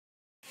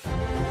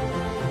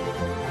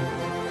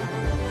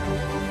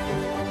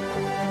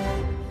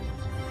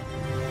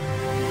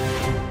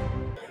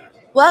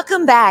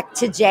Welcome back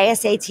to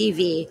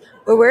JSATV,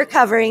 where we're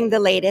covering the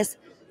latest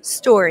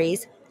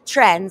stories,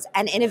 trends,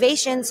 and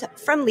innovations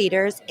from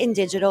leaders in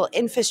digital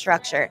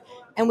infrastructure.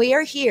 And we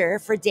are here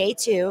for day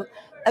 2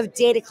 of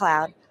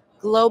Datacloud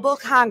Global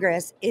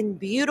Congress in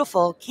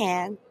beautiful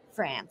Cannes,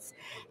 France.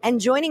 And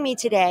joining me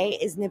today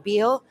is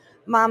Nabeel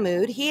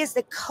Mahmood. He is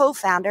the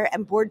co-founder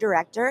and board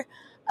director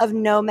of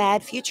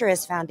Nomad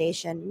Futurist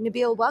Foundation.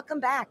 Nabeel, welcome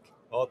back.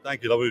 Well,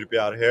 thank you. Lovely to be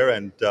out here,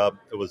 and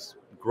it was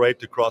great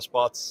to cross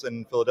paths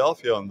in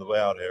Philadelphia on the way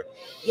out here.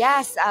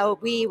 Yes,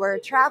 we were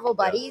travel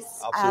buddies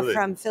Absolutely.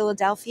 from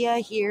Philadelphia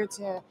here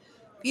to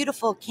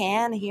beautiful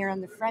Cannes here on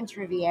the French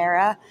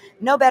Riviera.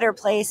 No better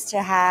place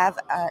to have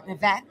an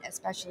event,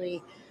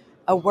 especially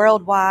a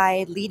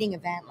worldwide leading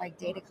event like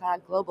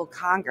Datacloud Global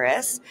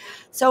Congress.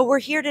 So we're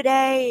here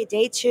today,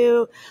 day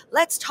 2.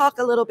 Let's talk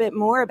a little bit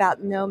more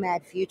about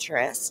Nomad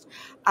Futurist.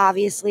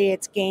 Obviously,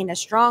 it's gained a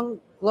strong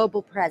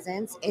global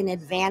presence in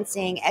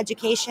advancing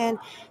education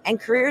and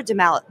career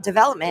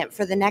development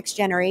for the next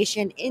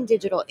generation in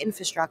digital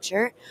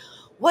infrastructure.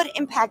 What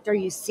impact are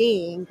you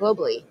seeing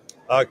globally?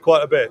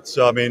 Quite a bit.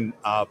 So,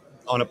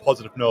 on a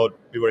positive note,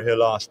 we were here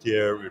last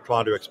year. We were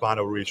trying to expand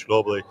our reach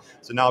globally.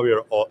 So now we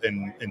are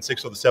in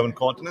 6 of the 7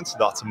 continents.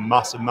 That's a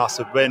massive,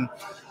 massive win.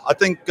 I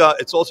think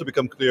it's also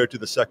become clear to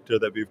the sector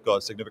that we've got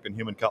a significant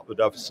human capital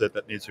deficit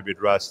that needs to be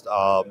addressed.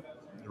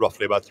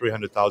 Roughly about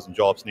 300,000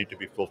 jobs need to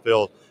be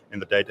fulfilled in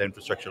the data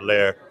infrastructure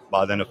layer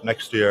by the end of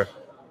next year,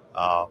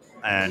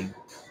 and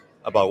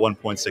about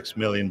 1.6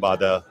 million by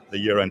the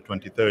year end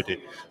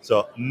 2030.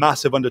 So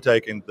massive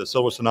undertaking. The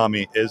silver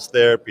tsunami is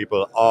there.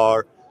 People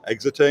are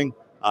exiting,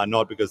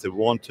 not because they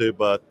want to,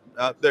 but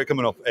they're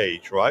coming of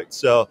age, right?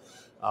 So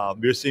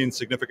we're seeing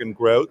significant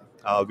growth.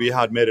 We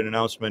had made an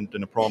announcement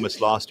and a promise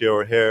last year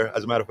or here,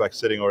 as a matter of fact,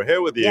 sitting over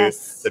here with you,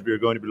 Yes. that we were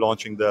going to be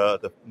launching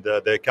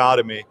the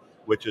academy,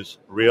 which is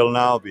real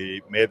now.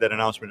 We made that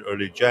announcement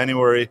early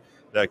January.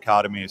 The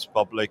academy is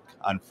public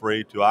and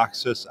free to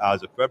access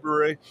as of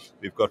February.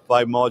 We've got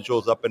 5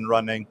 modules up and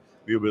running.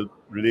 We will be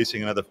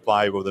releasing another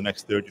 5 over the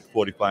next 30 to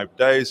 45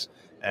 days.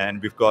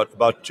 And we've got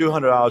about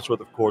 200 hours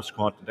worth of course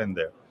content in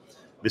there.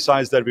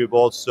 Besides that, we've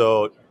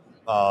also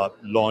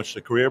launched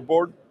a career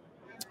board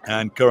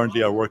and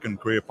currently are working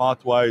career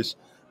pathways,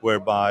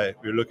 whereby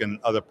we're looking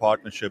at other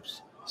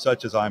partnerships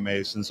such as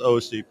iMasons,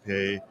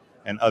 OCP,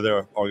 and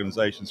other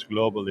organizations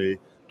globally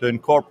to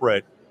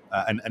incorporate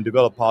and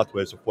develop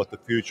pathways of what the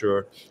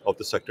future of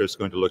the sector is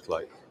going to look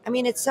like. I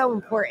mean, it's so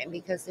important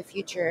because the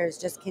future is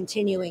just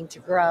continuing to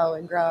grow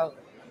and grow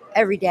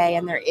every day,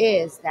 and there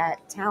is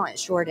that talent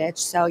shortage.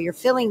 So you're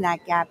filling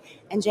that gap,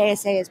 and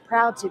JSA is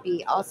proud to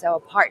be also a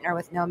partner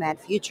with Nomad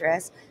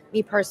Futurist.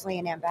 Me personally,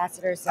 an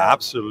ambassador. So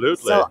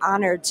Absolutely. So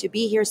honored to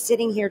be here,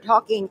 sitting here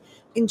talking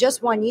in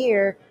just 1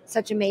 year,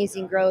 such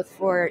amazing growth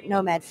for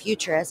Nomad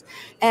Futurist.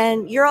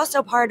 And you're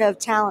also part of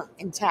Talent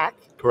in Tech.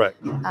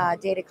 Correct.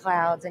 Data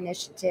Cloud's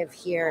initiative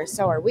here.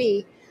 So are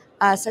we.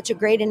 Such a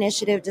great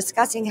initiative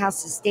discussing how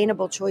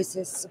sustainable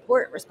choices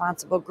support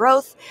responsible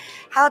growth.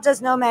 How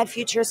does Nomad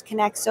Futures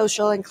connect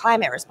social and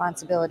climate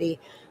responsibility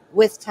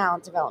with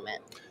talent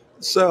development?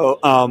 So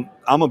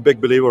I'm a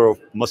big believer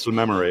of muscle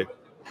memory,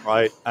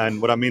 right?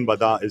 And what I mean by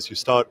that is you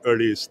start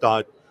early, you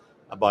start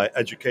by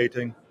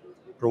educating,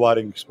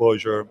 providing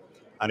exposure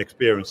and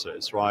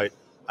experiences, right?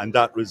 And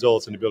that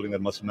results in building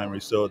that muscle memory.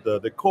 So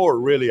the core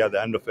really at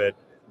the end of it,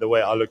 the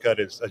way I look at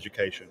it is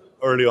education,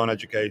 early on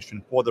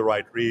education for the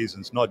right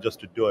reasons, not just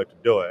to do it,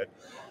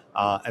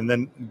 and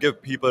then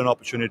give people an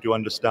opportunity to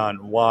understand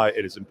why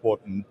it is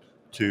important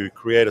to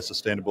create a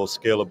sustainable,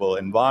 scalable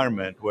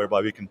environment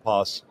whereby we can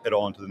pass it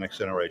on to the next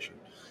generation.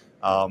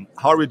 How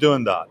are we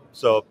doing that?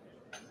 So,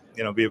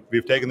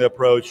 we've taken the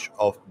approach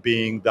of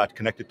being that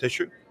connected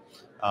tissue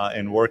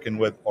in working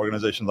with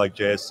organizations like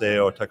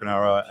JSA or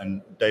Telecom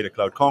and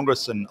Datacloud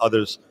Congress and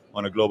others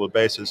on a global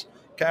basis,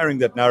 carrying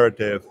that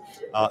narrative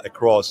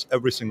across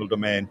every single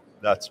domain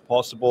that's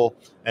possible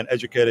and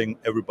educating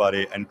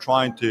everybody and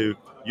trying to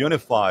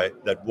unify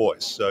that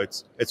voice. So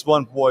it's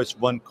one voice,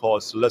 one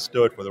cause, so let's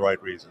do it for the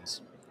right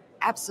reasons.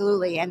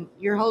 Absolutely. And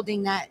you're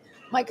holding that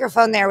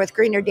microphone there with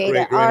Greener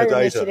Data, Greener our Data.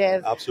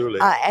 initiative Absolutely.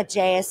 At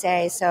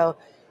JSA. So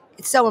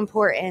it's so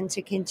important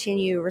to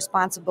continue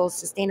responsible,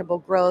 sustainable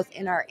growth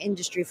in our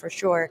industry for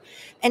sure.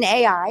 And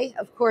AI,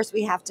 of course,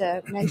 we have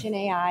to mention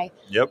AI.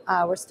 Yep.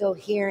 We're still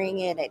hearing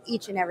it at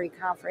each and every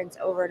conference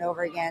over and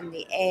over again.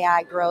 The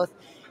AI growth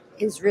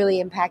is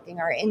really impacting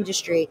our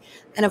industry.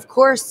 And of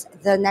course,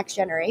 the next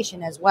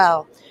generation as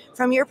well.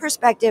 From your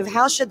perspective,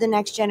 how should the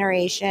next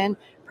generation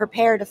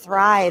prepare to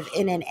thrive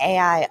in an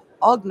AI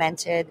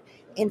augmented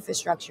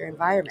infrastructure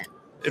environment?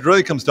 It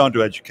really comes down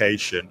to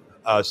education.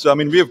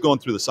 We have gone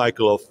through the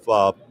cycle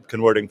of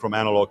converting from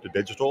analog to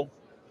digital.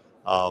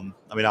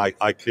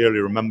 I clearly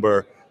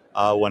remember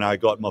when I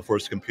got my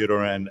first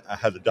computer and I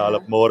had the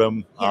dial-up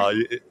modem.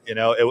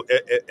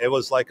 It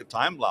was like a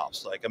time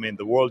lapse.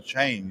 The world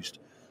changed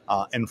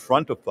in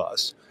front of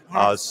us.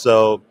 Yes.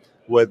 So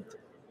with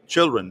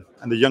children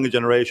and the younger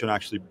generation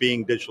actually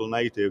being digital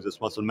natives,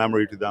 it's muscle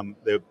memory to them.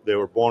 They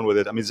were born with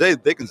it. I mean,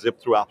 they can zip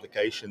through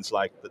applications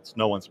like it's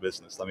no one's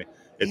business. I mean,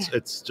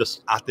 it's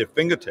just at their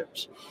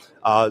fingertips.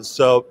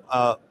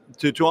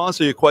 To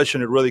answer your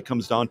question, it really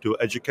comes down to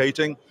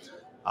educating.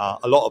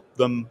 A lot of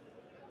them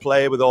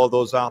play with all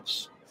those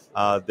apps.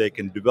 They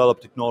can develop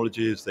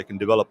technologies, they can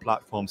develop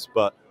platforms,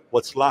 but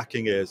what's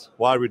lacking is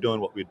why are we doing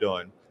what we're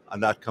doing?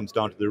 And that comes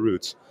down to the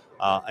roots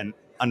and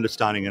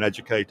understanding and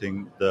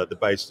educating the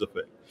basis of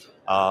it.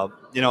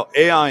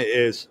 AI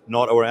is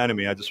not our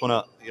enemy. I just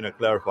want to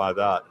clarify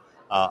that.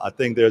 I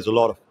think there's a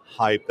lot of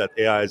hype that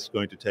AI is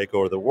going to take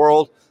over the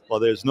world. Well,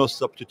 there's no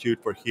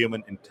substitute for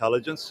human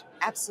intelligence.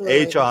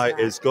 Absolutely. AI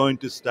is going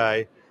to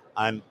stay,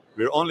 and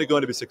we're only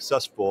going to be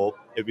successful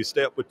if we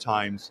stay up with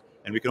times,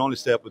 and we can only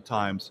stay up with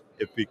times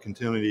if we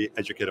continually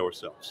educate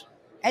ourselves.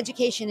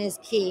 Education is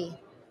key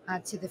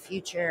to the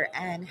future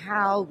and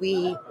how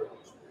we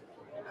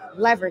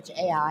leverage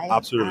AI.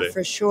 Absolutely.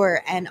 For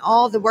sure. And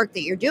all the work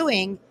that you're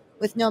doing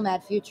with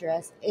Nomad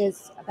Futurist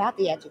is about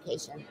the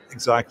education.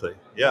 Exactly.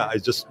 Yeah,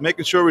 it's just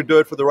making sure we do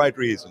it for the right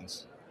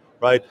reasons,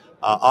 right?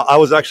 I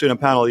was actually in a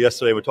panel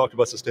yesterday. We talked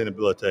about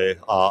sustainability,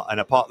 and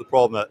a part of the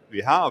problem that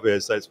we have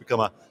is that it's become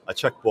a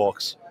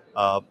checkbox,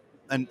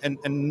 and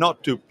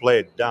not to play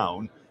it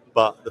down,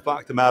 but the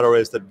fact of the matter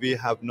is that we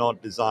have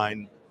not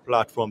designed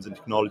platforms and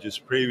technologies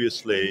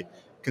previously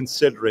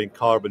considering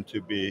carbon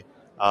to be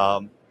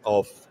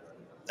of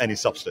any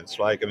substance,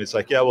 right? I mean, it's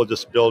like, yeah, we'll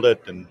just build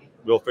it and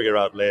we'll figure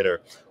out later.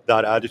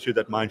 That attitude,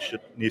 that mindset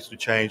needs to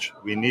change.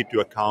 We need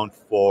to account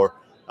for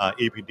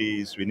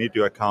EPDs. We need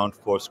to account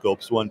for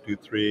scopes 1, 2,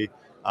 3,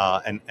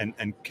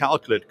 and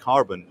calculate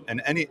carbon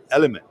and any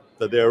element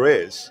that there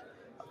is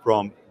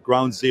from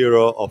ground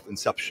zero of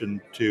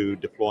inception to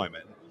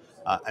deployment.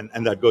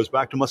 And that goes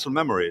back to muscle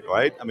memory,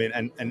 right? I mean,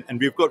 and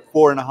we've got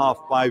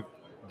 4.5, 5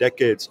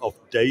 decades of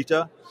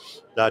data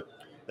that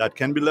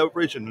can be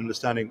leveraged in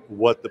understanding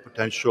what the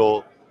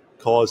potential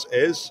cause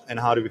is and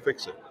how do we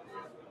fix it.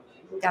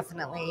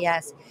 Definitely,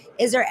 yes.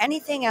 Is there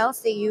anything else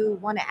that you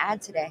want to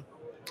add today?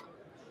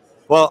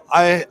 Well,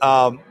 I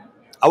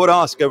would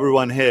ask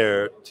everyone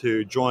here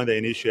to join the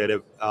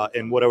initiative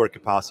in whatever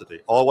capacity.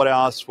 All what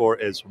I ask for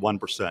is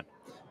 1%.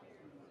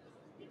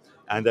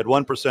 And that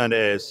 1%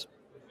 is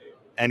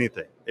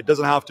anything. It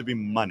doesn't have to be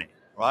money,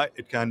 right?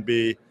 It can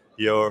be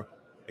your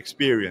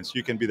experience.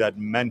 You can be that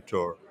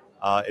mentor.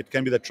 It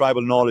can be the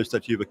tribal knowledge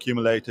that you've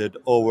accumulated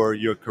over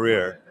your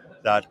career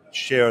that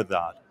share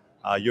that.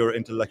 Your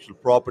intellectual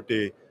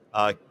property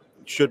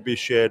should be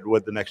shared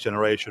with the next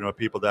generation or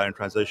people that are in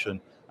transition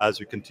as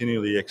we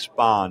continually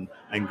expand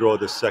and grow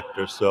this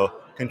sector. So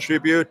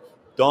contribute,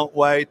 don't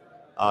wait.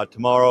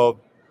 Tomorrow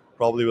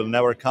probably will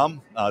never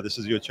come. This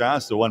is your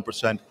chance. The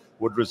 1%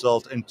 would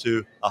result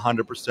into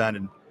 100%,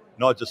 and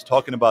not just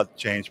talking about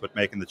change, but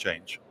making the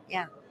change.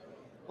 Yeah.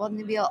 Well,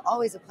 Nabeel,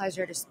 always a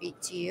pleasure to speak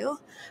to you.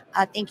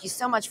 Thank you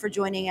so much for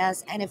joining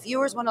us. And if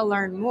viewers want to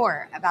learn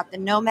more about the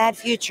Nomad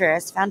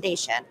Futurist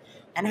Foundation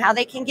and how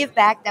they can give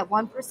back that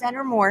 1%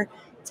 or more,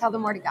 tell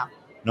them where to go.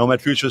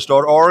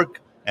 NomadFuturist.org,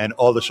 and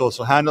all the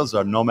social handles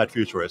are Nomad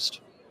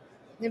Futurist.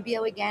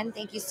 Nabeel, again,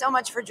 thank you so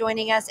much for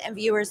joining us. And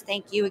viewers,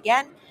 thank you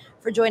again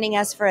for joining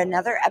us for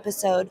another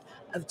episode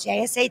of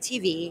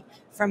JSATV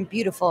from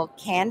beautiful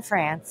Cannes,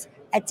 France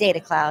at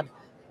Datacloud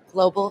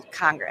Global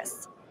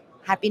Congress.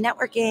 Happy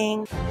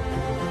networking.